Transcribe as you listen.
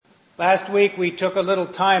Last week we took a little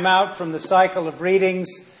time out from the cycle of readings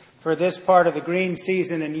for this part of the green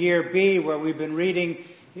season in year B, where we've been reading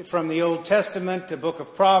from the Old Testament, the book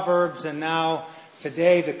of Proverbs, and now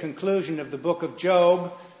today the conclusion of the book of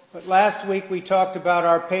Job. But last week we talked about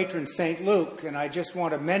our patron St. Luke, and I just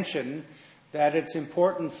want to mention that it's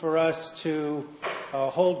important for us to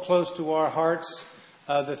hold close to our hearts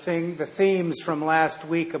the themes from last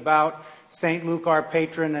week about St. Luke, our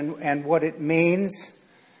patron, and what it means.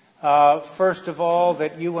 First of all,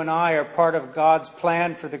 that you and I are part of God's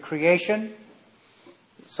plan for the creation.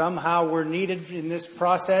 Somehow we're needed in this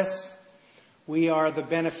process. We are the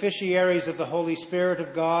beneficiaries of the Holy Spirit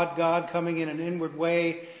of God, God coming in an inward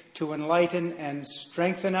way to enlighten and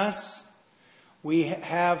strengthen us. We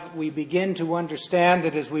begin to understand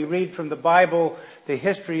that as we read from the Bible the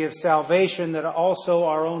history of salvation, that also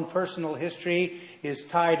our own personal history is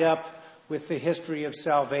tied up with the history of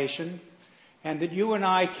salvation. And that you and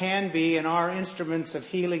I can be and are instruments of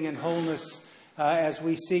healing and wholeness as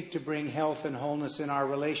we seek to bring health and wholeness in our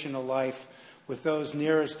relational life with those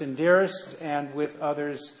nearest and dearest and with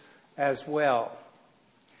others as well.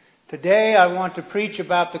 Today I want to preach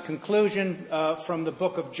about the conclusion from the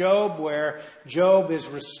book of Job, where Job is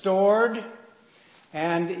restored.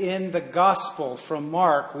 And in the Gospel from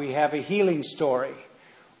Mark we have a healing story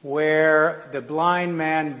where the blind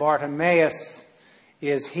man Bartimaeus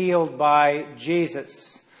is healed by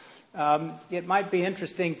Jesus. It might be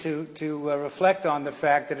interesting to reflect on the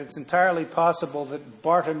fact that it's entirely possible that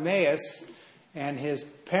Bartimaeus and his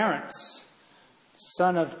parents,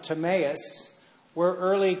 son of Timaeus, were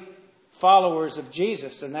early followers of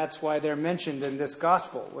Jesus, and that's why they're mentioned in this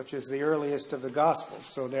gospel, which is the earliest of the gospels.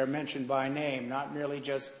 So they're mentioned by name, not merely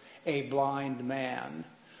just a blind man,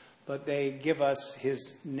 but they give us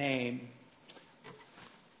his name.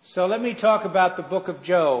 So let me talk about the book of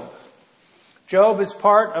Job. Job is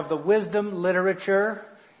part of the wisdom literature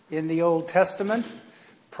in the Old Testament.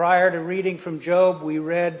 Prior to reading from Job, we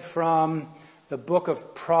read from the book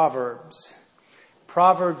of Proverbs.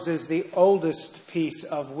 Proverbs is the oldest piece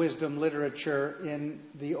of wisdom literature in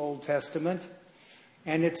the Old Testament.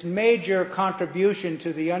 And its major contribution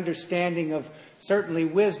to the understanding of certainly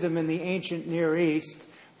wisdom in the ancient Near East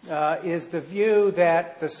is the view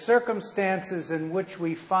that the circumstances in which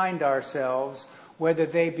we find ourselves, whether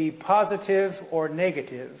they be positive or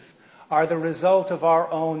negative, are the result of our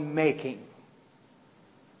own making.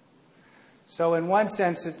 So in one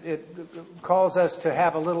sense, it calls us to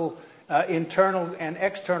have a little internal and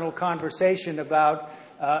external conversation about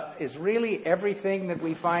is really everything that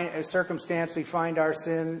we find, a circumstance we find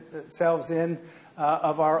ourselves in,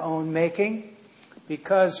 of our own making?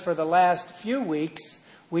 Because for the last few weeks,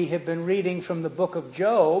 we have been reading from the book of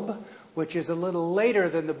Job, which is a little later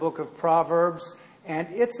than the book of Proverbs, and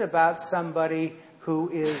it's about somebody who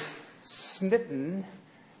is smitten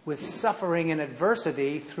with suffering and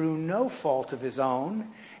adversity through no fault of his own,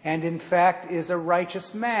 and in fact is a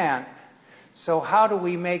righteous man. So how do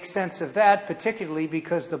we make sense of that, particularly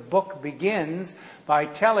because the book begins by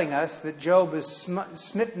telling us that Job is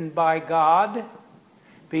smitten by God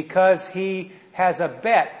because he has a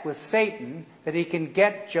bet with Satan that he can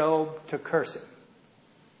get Job to curse him.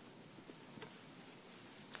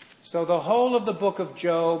 So the whole of the book of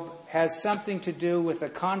Job has something to do with a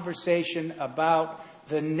conversation about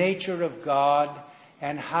the nature of God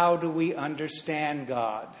and how do we understand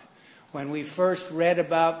God. When we first read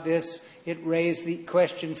about this, it raised the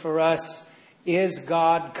question for us, is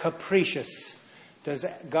God capricious? Does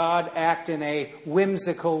God act in a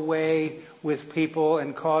whimsical way with people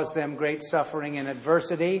and cause them great suffering and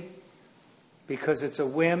adversity because it's a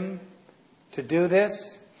whim to do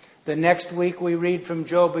this? The next week we read from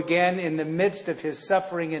Job again in the midst of his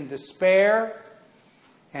suffering and despair,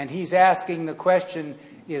 and he's asking the question,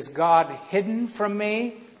 is God hidden from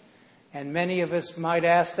me? And many of us might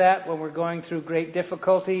ask that when we're going through great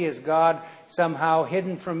difficulty. Is God somehow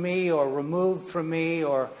hidden from me or removed from me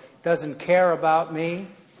or doesn't care about me?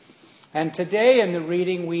 And today in the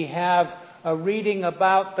reading we have a reading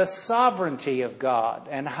about the sovereignty of God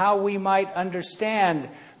and how we might understand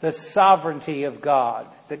the sovereignty of God,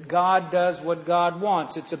 that God does what God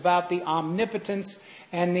wants. It's about the omnipotence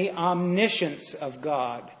and the omniscience of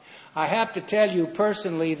God. I have to tell you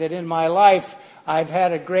personally that in my life I've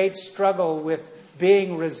had a great struggle with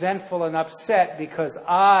being resentful and upset because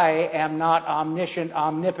I am not omniscient,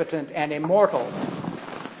 omnipotent, and immortal.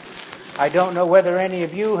 I don't know whether any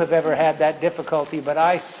of you have ever had that difficulty, but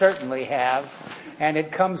I certainly have, and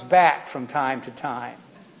it comes back from time to time.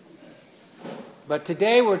 But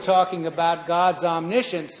today we're talking about God's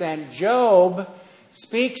omniscience, and Job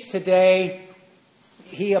speaks today,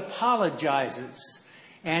 he apologizes.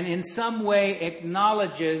 and in some way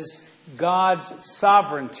acknowledges God's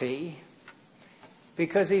sovereignty,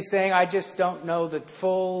 because he's saying, I just don't know the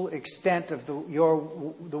full extent of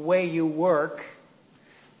the way you work.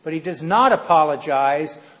 But he does not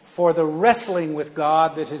apologize for the wrestling with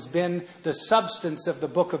God that has been the substance of the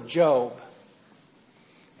book of Job.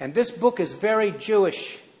 And this book is very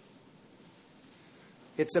Jewish.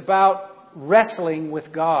 It's about wrestling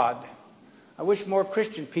with God. I wish more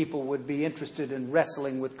Christian people would be interested in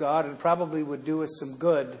wrestling with God, and probably would do us some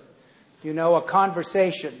good. You know, a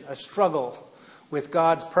conversation, a struggle with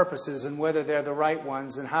God's purposes and whether they're the right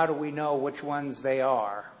ones, and how do we know which ones they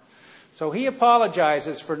are. So he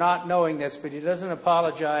apologizes for not knowing this, but he doesn't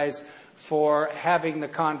apologize for having the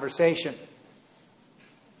conversation.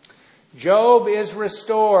 Job is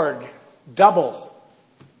restored double.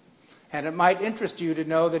 And it might interest you to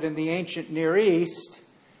know that in the ancient Near East,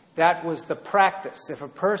 that was the practice. If a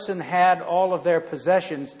person had all of their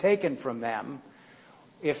possessions taken from them,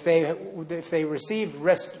 if they received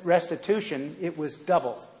restitution, it was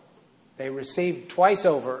double. They received twice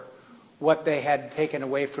over what they had taken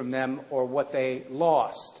away from them or what they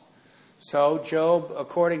lost. So Job,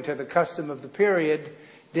 according to the custom of the period,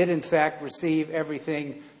 did in fact receive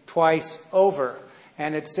everything twice over.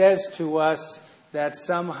 And it says to us that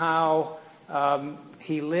somehow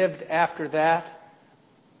he lived after that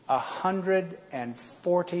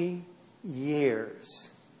 140 years.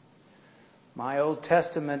 My Old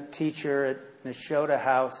Testament teacher at Nashotah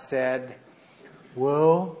House said,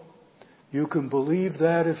 well, you can believe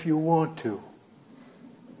that if you want to.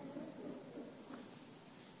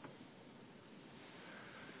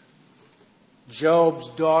 Job's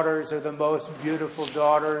daughters are the most beautiful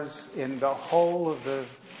daughters in the whole of the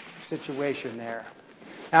situation there.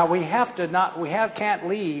 Now can't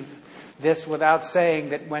leave this without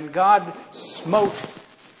saying that when God smote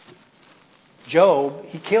Job,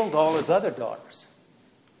 he killed all his other daughters.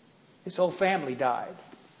 His whole family died.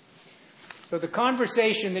 So the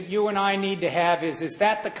conversation that you and I need to have is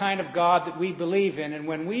that the kind of God that we believe in? And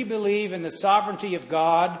when we believe in the sovereignty of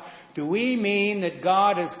God, do we mean that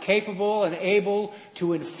God is capable and able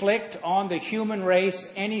to inflict on the human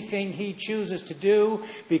race anything he chooses to do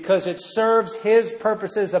because it serves his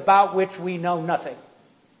purposes about which we know nothing?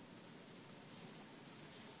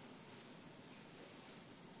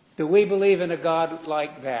 Do we believe in a God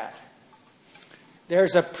like that?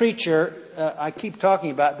 There's a preacher, I keep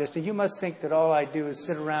talking about this, and you must think that all I do is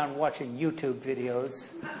sit around watching YouTube videos.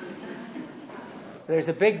 There's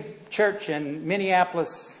a big church in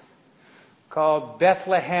Minneapolis called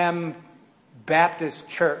Bethlehem Baptist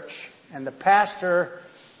Church, and the pastor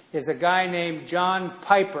is a guy named John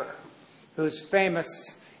Piper, who's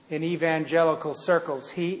famous in evangelical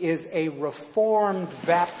circles. He is a Reformed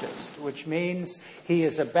Baptist, which means he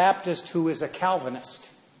is a Baptist who is a Calvinist,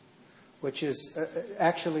 which is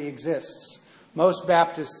actually exists. Most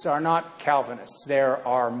Baptists are not Calvinists. They're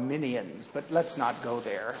Arminians, but let's not go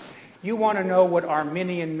there. You want to know what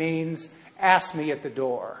Arminian means? Ask me at the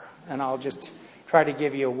door, and I'll just try to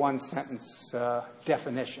give you a one-sentence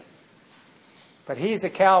definition. But he's a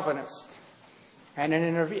Calvinist. And in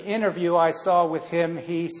an interview I saw with him,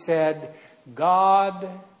 he said, God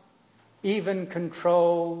even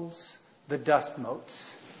controls the dust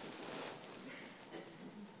motes.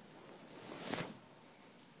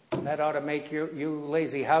 That ought to make you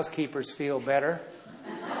lazy housekeepers feel better.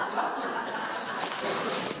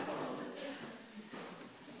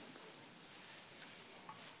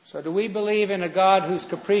 So do we believe in a God who's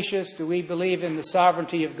capricious? Do we believe in the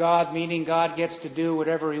sovereignty of God, meaning God gets to do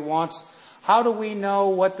whatever he wants? How do we know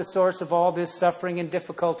what the source of all this suffering and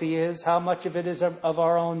difficulty is? How much of it is of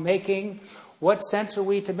our own making? What sense are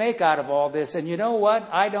we to make out of all this? And you know what?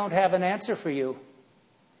 I don't have an answer for you.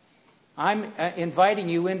 I'm inviting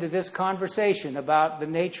you into this conversation about the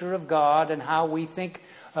nature of God and how we think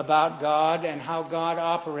about God and how God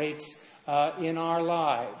operates in our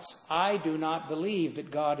lives. I do not believe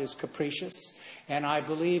that God is capricious, and I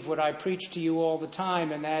believe what I preach to you all the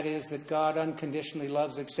time, and that is that God unconditionally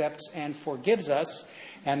loves, accepts, and forgives us,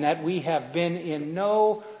 and that we have been in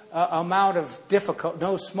no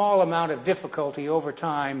small amount of difficulty over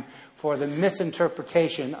time for the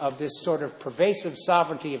misinterpretation of this sort of pervasive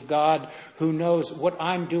sovereignty of God, who knows what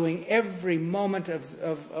I'm doing every moment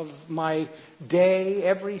of my day,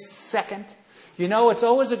 every second. You know, it's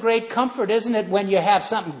always a great comfort, isn't it, when you have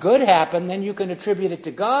something good happen, then you can attribute it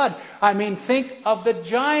to God. I mean, think of the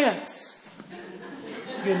Giants.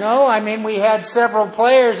 You know, I mean, we had several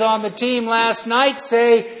players on the team last night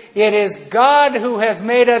say, it is God who has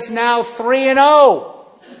made us now 3-0.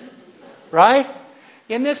 Right?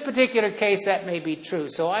 In this particular case, that may be true,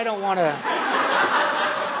 so I don't want to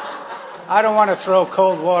I don't want to throw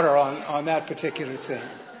cold water on that particular thing,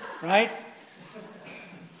 right?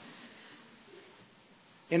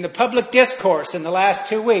 In the public discourse in the last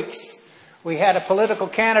 2 weeks, we had a political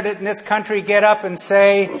candidate in this country get up and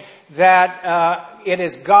say that it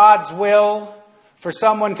is God's will for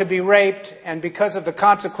someone to be raped, and because of the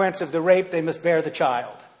consequence of the rape, they must bear the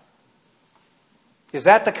child. Is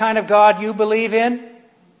that the kind of God you believe in?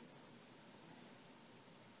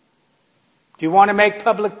 Do you want to make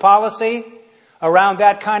public policy around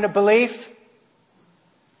that kind of belief?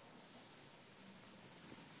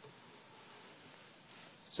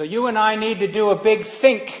 So you and I need to do a big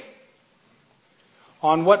think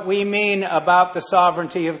on what we mean about the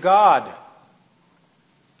sovereignty of God.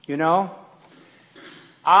 You know,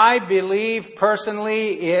 I believe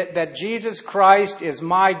personally that Jesus Christ is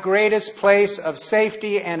my greatest place of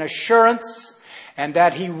safety and assurance, and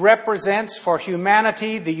that He represents for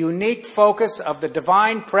humanity the unique focus of the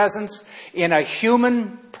divine presence in a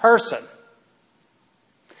human person.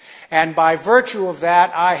 And by virtue of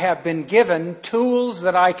that, I have been given tools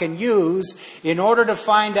that I can use in order to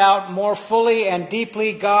find out more fully and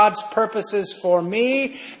deeply God's purposes for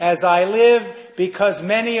me as I live, because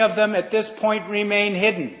many of them at this point remain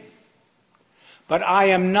hidden. But I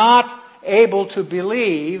am not able to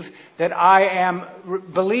believe that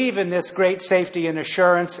believe in this great safety and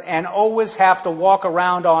assurance and always have to walk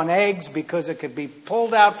around on eggs, because it could be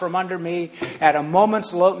pulled out from under me at a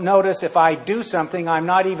moment's notice if I do something I'm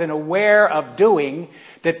not even aware of doing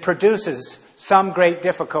that produces some great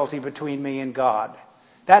difficulty between me and God.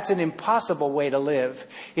 That's an impossible way to live.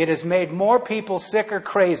 It has made more people sick or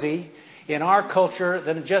crazy in our culture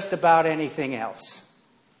than just about anything else.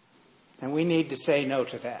 And we need to say no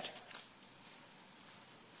to that.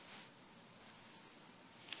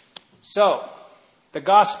 So, the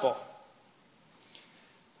gospel.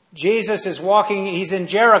 Jesus is walking, he's in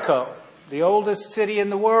Jericho, the oldest city in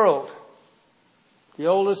the world, the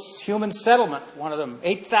oldest human settlement, one of them,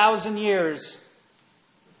 8,000 years.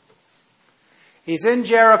 He's in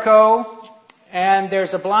Jericho, and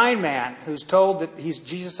there's a blind man who's told that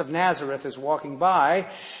Jesus of Nazareth is walking by.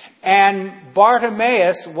 And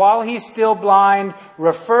Bartimaeus, while he's still blind,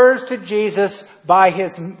 refers to Jesus by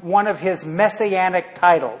one of his messianic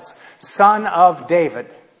titles, Son of David.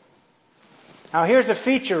 Now here's a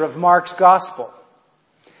feature of Mark's gospel.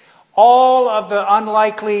 All of the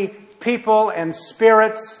unlikely people and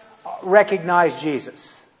spirits recognize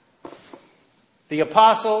Jesus. The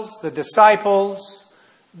apostles, the disciples,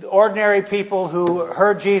 the ordinary people who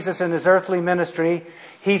heard Jesus in his earthly ministry,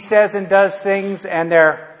 he says and does things, and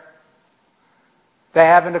they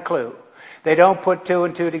haven't a clue. They don't put two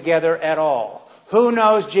and two together at all. Who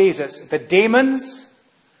knows Jesus? The demons,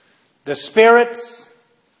 the spirits,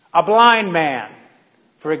 a blind man,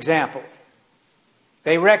 for example.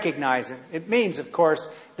 They recognize him. It means, of course,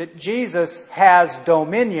 that Jesus has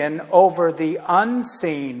dominion over the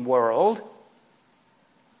unseen world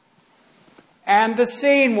and the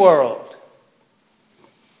seen world.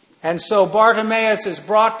 And so Bartimaeus is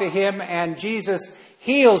brought to him, and Jesus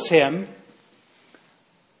heals him.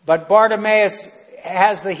 But Bartimaeus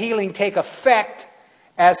has the healing take effect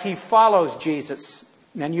as he follows Jesus.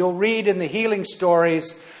 And you'll read in the healing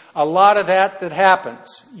stories a lot of that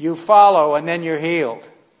happens. You follow and then you're healed.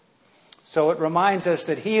 So it reminds us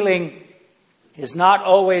that healing is not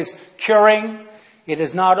always curing. It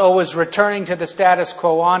is not always returning to the status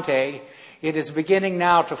quo ante. It is beginning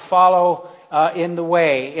now to follow in the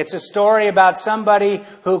way. It's a story about somebody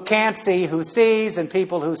who can't see, who sees, and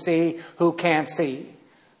people who see, who can't see.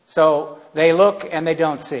 So they look and they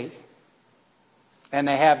don't see. And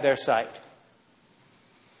they have their sight.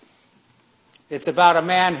 It's about a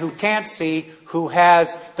man who can't see, who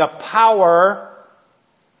has the power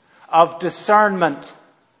of discernment.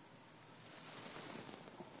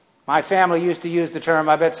 My family used to use the term,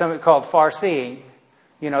 I bet something called far-seeing.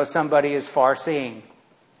 You know, somebody is far-seeing.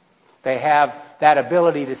 They have that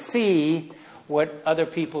ability to see what other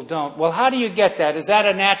people don't. Well, how do you get that? Is that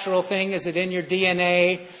a natural thing? Is it in your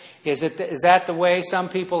DNA? Is that the way some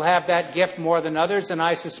people have that gift more than others? And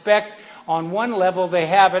I suspect on one level they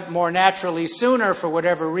have it more naturally sooner for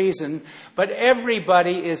whatever reason. But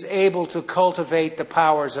everybody is able to cultivate the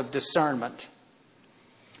powers of discernment.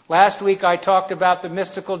 Last week I talked about the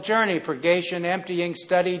mystical journey: purgation, emptying,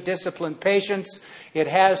 study, discipline, patience. It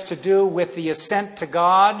has to do with the ascent to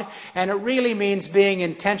God, and it really means being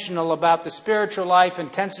intentional about the spiritual life,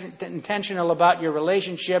 intentional about your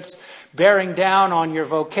relationships, bearing down on your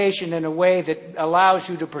vocation in a way that allows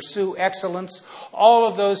you to pursue excellence. All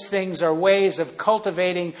of those things are ways of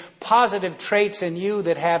cultivating positive traits in you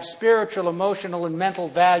that have spiritual, emotional, and mental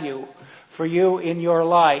value for you in your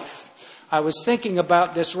life. I was thinking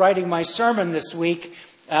about this, writing my sermon this week,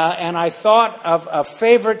 and I thought of a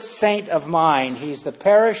favorite saint of mine. He's the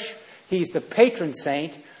patron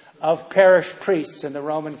saint of parish priests in the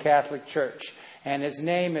Roman Catholic Church, and his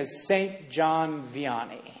name is Saint John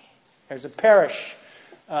Vianney. There's a parish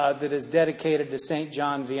that is dedicated to Saint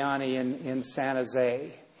John Vianney in San Jose.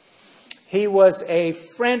 He was a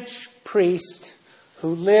French priest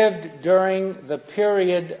who lived during the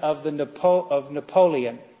period of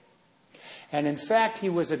Napoleon. And in fact, he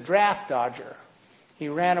was a draft dodger. He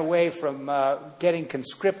ran away from getting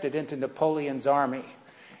conscripted into Napoleon's army.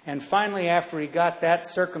 And finally, after he got that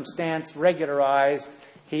circumstance regularized,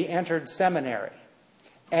 he entered seminary.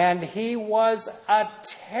 And he was a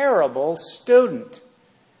terrible student.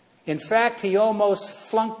 In fact, he almost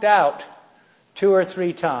flunked out 2 or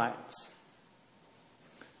 3 times.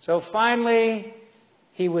 So finally,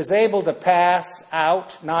 he was able to pass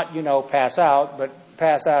out, not, pass out, but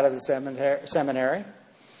pass out of the seminary.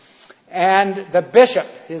 And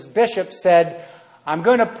his bishop said, I'm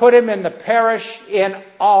going to put him in the parish in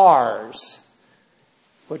Ars,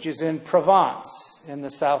 which is in Provence, in the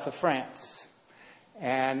south of France.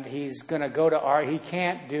 And he's going to go to Ars. He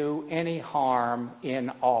can't do any harm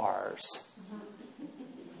in Ars.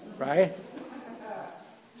 Right?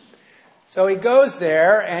 So he goes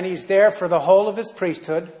there, and he's there for the whole of his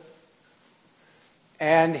priesthood.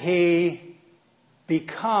 And he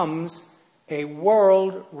becomes a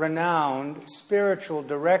world-renowned spiritual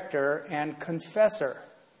director and confessor.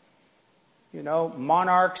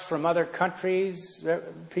 Monarchs from other countries,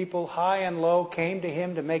 people high and low, came to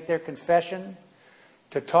him to make their confession,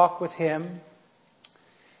 to talk with him.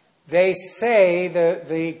 They say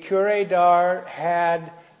the Curé d'Ars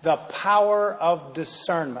had the power of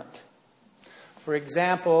discernment. For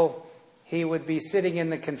example, he would be sitting in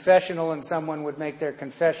the confessional and someone would make their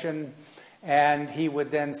confession, and he would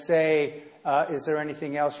then say, is there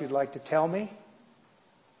anything else you'd like to tell me?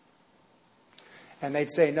 And they'd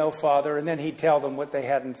say, no, Father. And then he'd tell them what they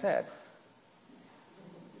hadn't said.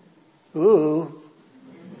 Ooh.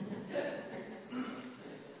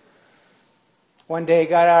 One day he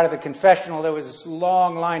got out of the confessional. There was this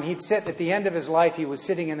long line. He'd sit at the end of his life. He was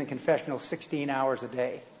sitting in the confessional 16 hours a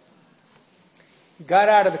day. He got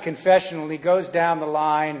out of the confessional. He goes down the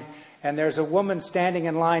line. And there's a woman standing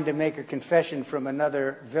in line to make her confession from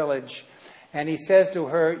another village. And he says to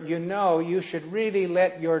her, you should really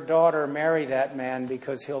let your daughter marry that man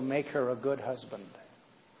because he'll make her a good husband.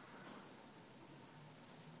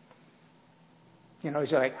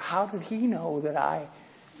 He's like, how did he know that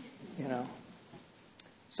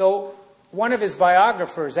So one of his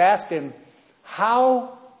biographers asked him,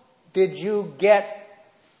 how did you get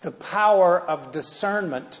the power of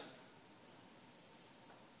discernment?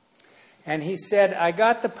 And he said, I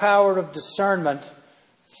got the power of discernment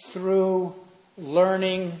through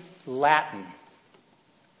learning Latin.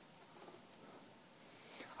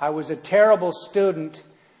 I was a terrible student.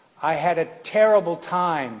 I had a terrible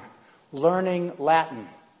time learning Latin.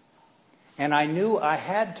 And I knew I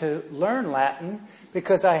had to learn Latin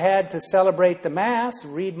because I had to celebrate the Mass,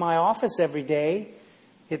 read my office every day.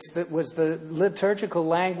 It was the liturgical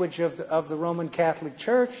language of the Roman Catholic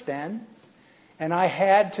Church then. And I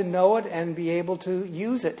had to know it and be able to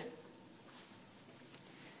use it.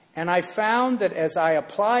 And I found that as I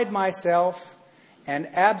applied myself and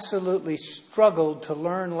absolutely struggled to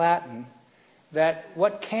learn Latin, that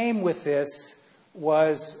what came with this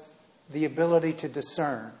was the ability to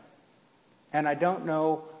discern. And I don't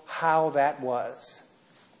know how that was.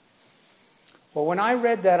 Well, when I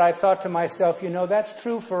read that, I thought to myself, that's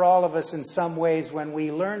true for all of us in some ways. When we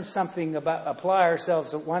learn something apply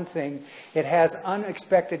ourselves at one thing, it has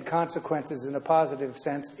unexpected consequences in a positive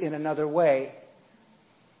sense in another way.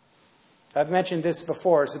 I've mentioned this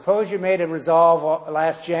before. Suppose you made a resolve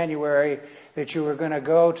last January that you were going to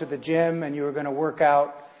go to the gym and you were going to work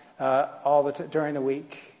out during the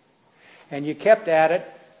week. And you kept at it,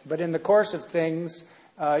 but in the course of things,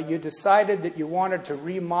 you decided that you wanted to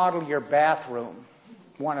remodel your bathroom,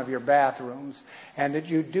 one of your bathrooms, and that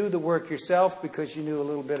you'd do the work yourself because you knew a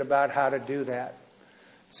little bit about how to do that.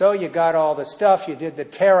 So you got all the stuff, you did the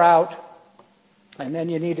tear out, and then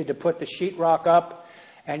you needed to put the sheetrock up,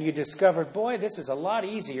 and you discovered, boy, this is a lot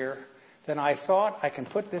easier than I thought. I can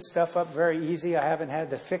put this stuff up very easy. I haven't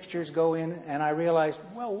had the fixtures go in, and I realized,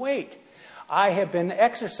 well, wait. I have been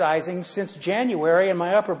exercising since January, and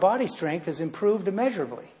my upper body strength has improved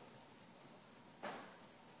immeasurably.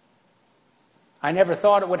 I never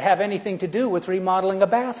thought it would have anything to do with remodeling a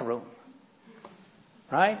bathroom.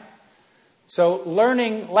 Right? So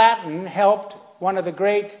learning Latin helped one of the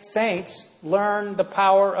great saints learn the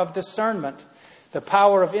power of discernment. The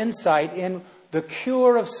power of insight in the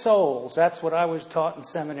cure of souls. That's what I was taught in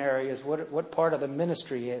seminary, is what part of the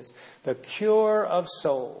ministry is. The cure of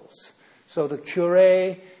souls. So the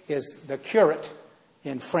curé is the curate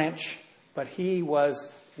in French, but he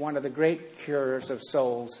was one of the great curers of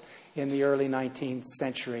souls in the early 19th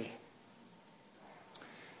century.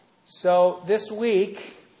 So this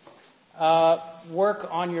week, work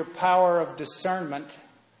on your power of discernment.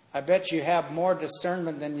 I bet you have more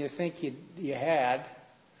discernment than you think you had.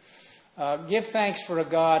 Give thanks for a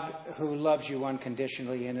God who loves you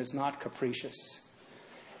unconditionally and is not capricious.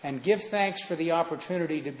 And give thanks for the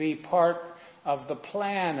opportunity to be part of the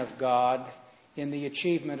plan of God in the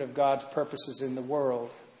achievement of God's purposes in the world.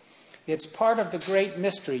 It's part of the great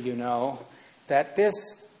mystery, you know, that this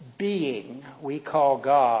being we call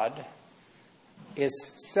God is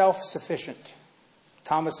self-sufficient.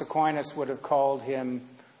 Thomas Aquinas would have called him,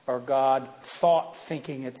 or God, thought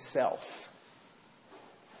thinking itself.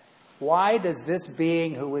 Why does this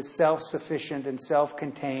being who is self-sufficient and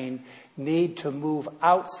self-contained need to move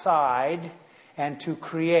outside and to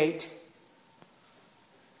create?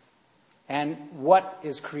 And what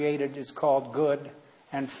is created is called good,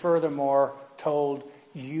 and furthermore told,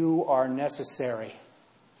 you are necessary.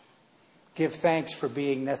 Give thanks for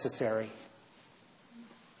being necessary.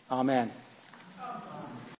 Amen.